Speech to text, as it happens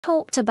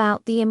talked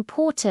about the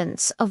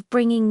importance of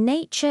bringing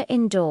nature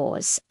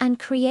indoors and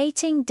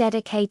creating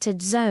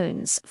dedicated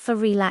zones for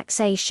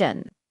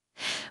relaxation.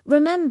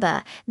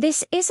 Remember,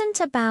 this isn't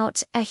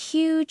about a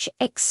huge,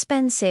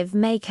 expensive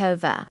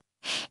makeover.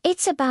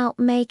 It's about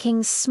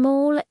making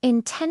small,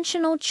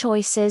 intentional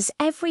choices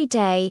every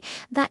day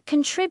that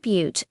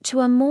contribute to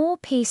a more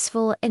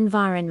peaceful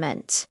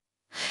environment.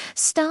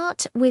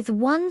 Start with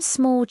one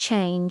small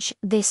change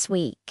this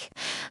week.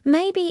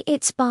 Maybe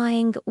it's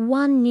buying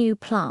one new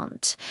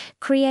plant,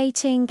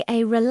 creating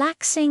a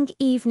relaxing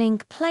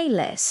evening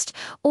playlist,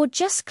 or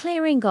just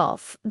clearing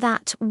off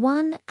that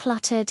one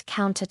cluttered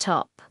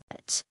countertop.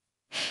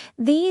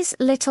 These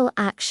little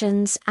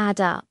actions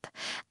add up,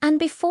 and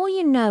before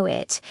you know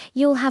it,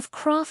 you'll have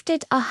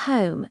crafted a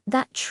home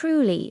that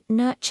truly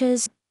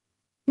nurtures.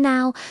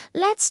 Now,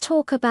 let's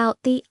talk about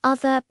the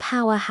other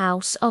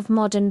powerhouse of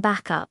modern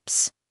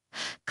backups: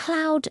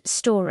 cloud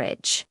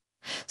storage.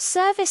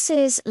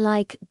 Services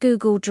like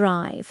Google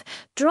Drive,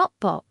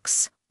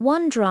 Dropbox,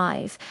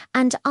 OneDrive,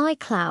 and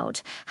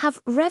iCloud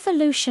have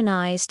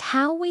revolutionized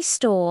how we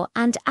store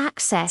and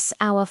access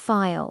our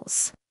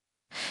files.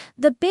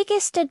 The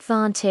biggest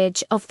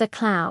advantage of the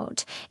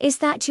cloud is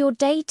that your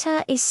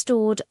data is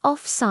stored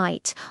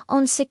off-site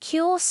on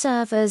secure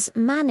servers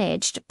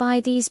managed by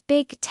these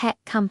big tech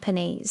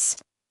companies.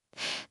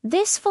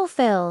 This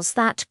fulfills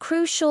that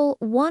crucial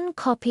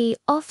one-copy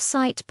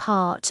off-site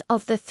part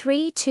of the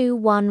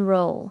 3-2-1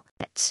 rule.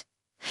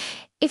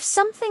 If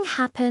something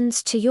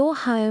happens to your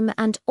home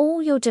and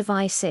all your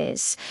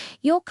devices,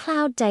 your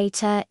cloud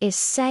data is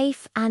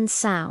safe and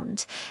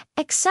sound,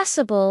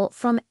 accessible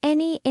from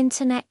any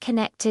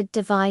internet-connected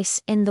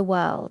device in the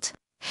world.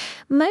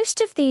 Most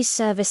of these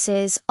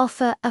services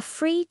offer a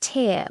free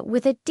tier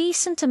with a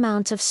decent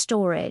amount of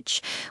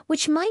storage,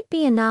 which might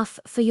be enough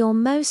for your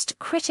most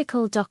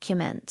critical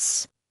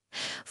documents.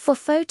 For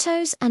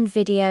photos and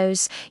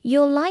videos,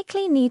 you'll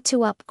likely need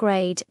to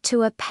upgrade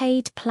to a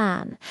paid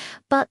plan,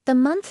 but the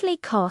monthly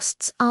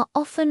costs are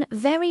often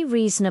very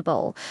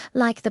reasonable,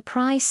 like the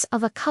price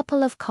of a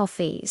couple of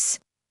coffees.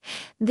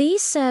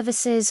 These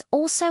services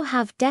also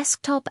have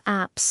desktop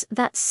apps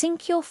that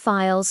sync your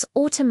files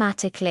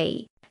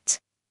automatically.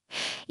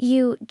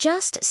 You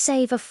just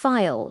save a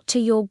file to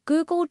your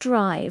Google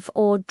Drive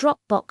or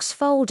Dropbox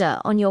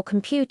folder on your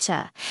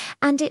computer,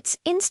 and it's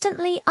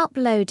instantly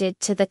uploaded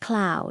to the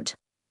cloud.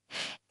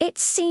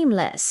 It's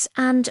seamless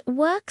and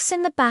works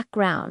in the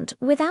background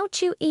without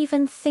you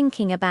even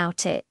thinking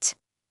about it.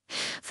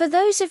 For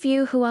those of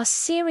you who are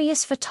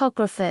serious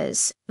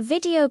photographers,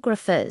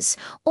 videographers,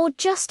 or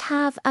just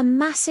have a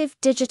massive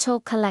digital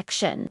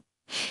collection,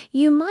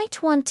 you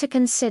might want to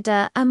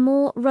consider a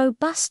more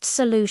robust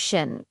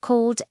solution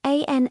called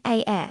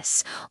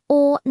ANAS,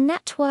 or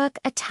Network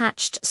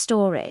Attached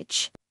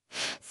Storage.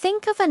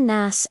 Think of a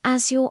NAS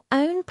as your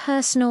own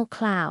personal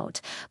cloud,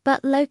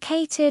 but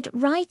located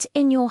right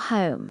in your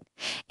home.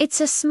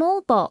 It's a small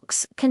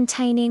box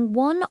containing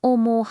one or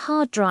more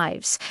hard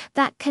drives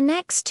that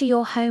connects to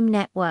your home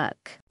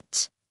network.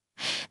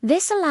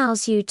 This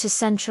allows you to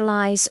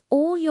centralize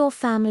all your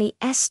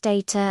family's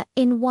data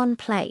in one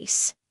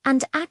place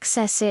and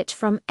access it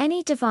from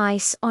any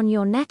device on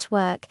your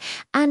network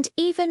and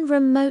even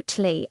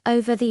remotely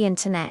over the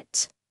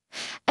internet.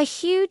 A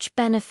huge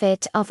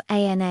benefit of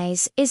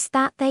ANAs is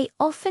that they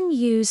often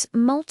use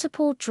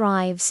multiple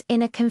drives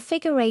in a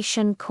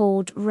configuration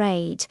called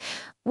RAID.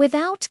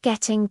 Without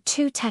getting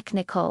too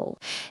technical,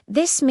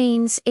 this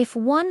means if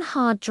one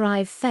hard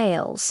drive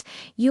fails,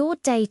 your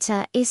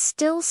data is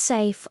still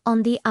safe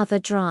on the other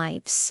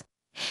drives.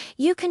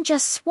 You can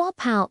just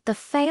swap out the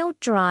failed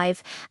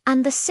drive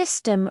and the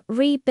system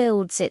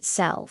rebuilds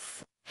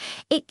itself.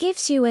 It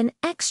gives you an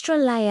extra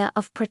layer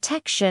of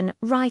protection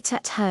right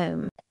at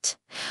home.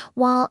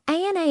 While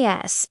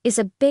ANAS is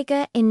a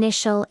bigger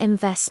initial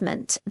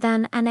investment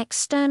than an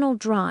external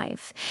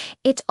drive,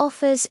 it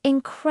offers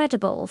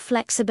incredible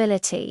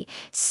flexibility,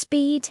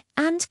 speed,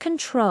 and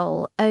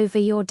control over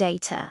your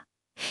data.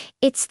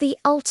 It's the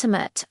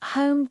ultimate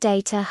home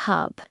data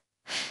hub.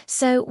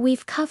 So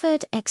we've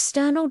covered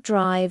external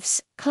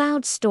drives,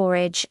 cloud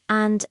storage,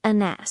 and a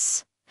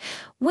NAS.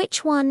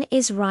 Which one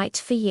is right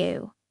for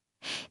you?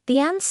 The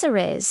answer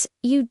is,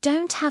 you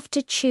don't have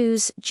to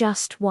choose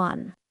just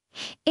one.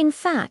 In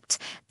fact,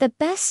 the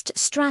best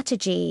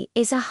strategy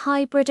is a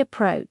hybrid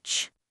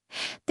approach.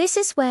 This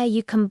is where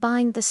you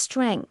combine the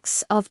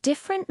strengths of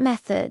different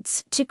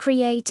methods to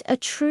create a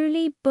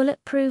truly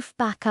bulletproof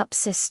backup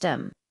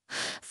system.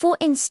 For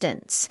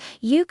instance,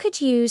 you could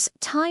use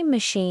Time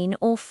Machine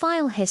or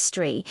File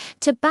History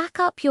to back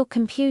up your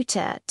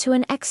computer to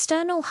an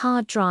external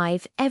hard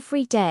drive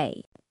every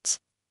day.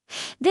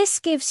 This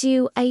gives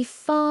you a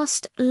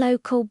fast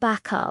local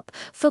backup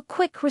for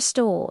quick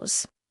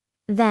restores.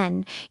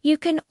 Then, you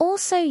can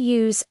also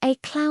use a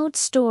cloud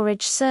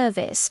storage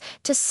service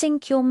to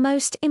sync your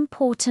most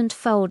important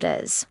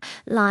folders,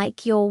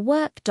 like your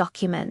work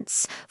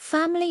documents,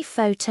 family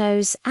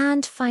photos,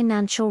 and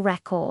financial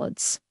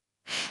records.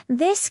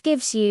 This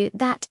gives you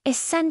that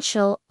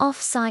essential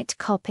off-site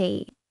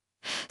copy.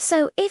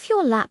 So if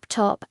your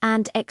laptop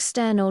and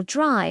external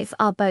drive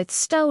are both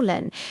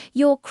stolen,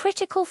 your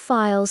critical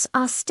files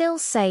are still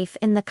safe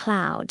in the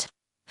cloud.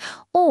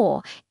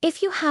 Or,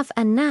 if you have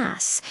a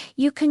NAS,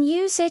 you can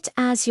use it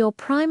as your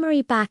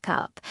primary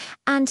backup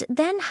and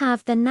then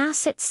have the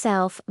NAS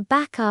itself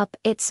back up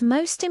its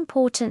most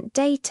important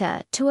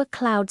data to a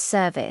cloud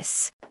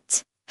service.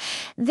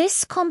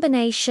 This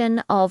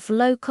combination of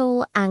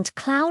local and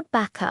cloud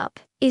backup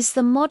is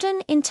the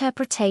modern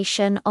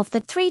interpretation of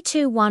the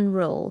 3-2-1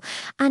 rule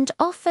and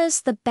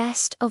offers the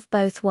best of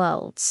both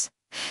worlds.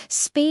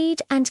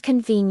 Speed and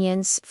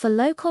convenience for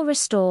local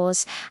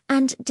restores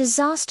and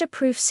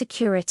disaster-proof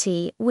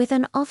security with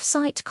an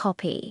off-site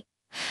copy.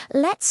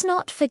 Let's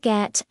not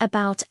forget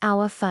about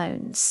our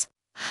phones.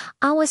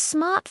 Our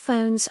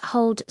smartphones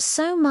hold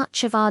so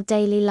much of our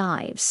daily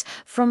lives,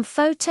 from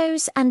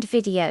photos and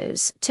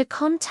videos to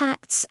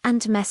contacts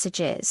and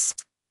messages.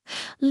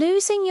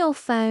 Losing your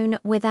phone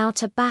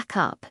without a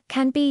backup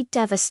can be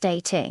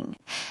devastating.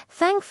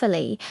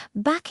 Thankfully,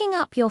 backing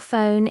up your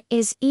phone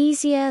is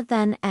easier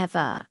than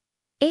ever.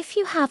 If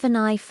you have an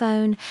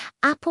iPhone,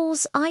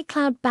 Apple's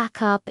iCloud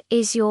Backup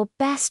is your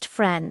best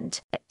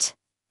friend.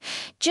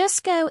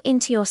 Just go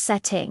into your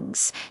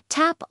settings,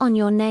 tap on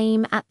your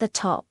name at the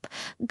top,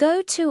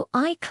 go to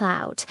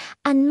iCloud,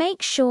 and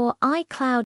make sure iCloud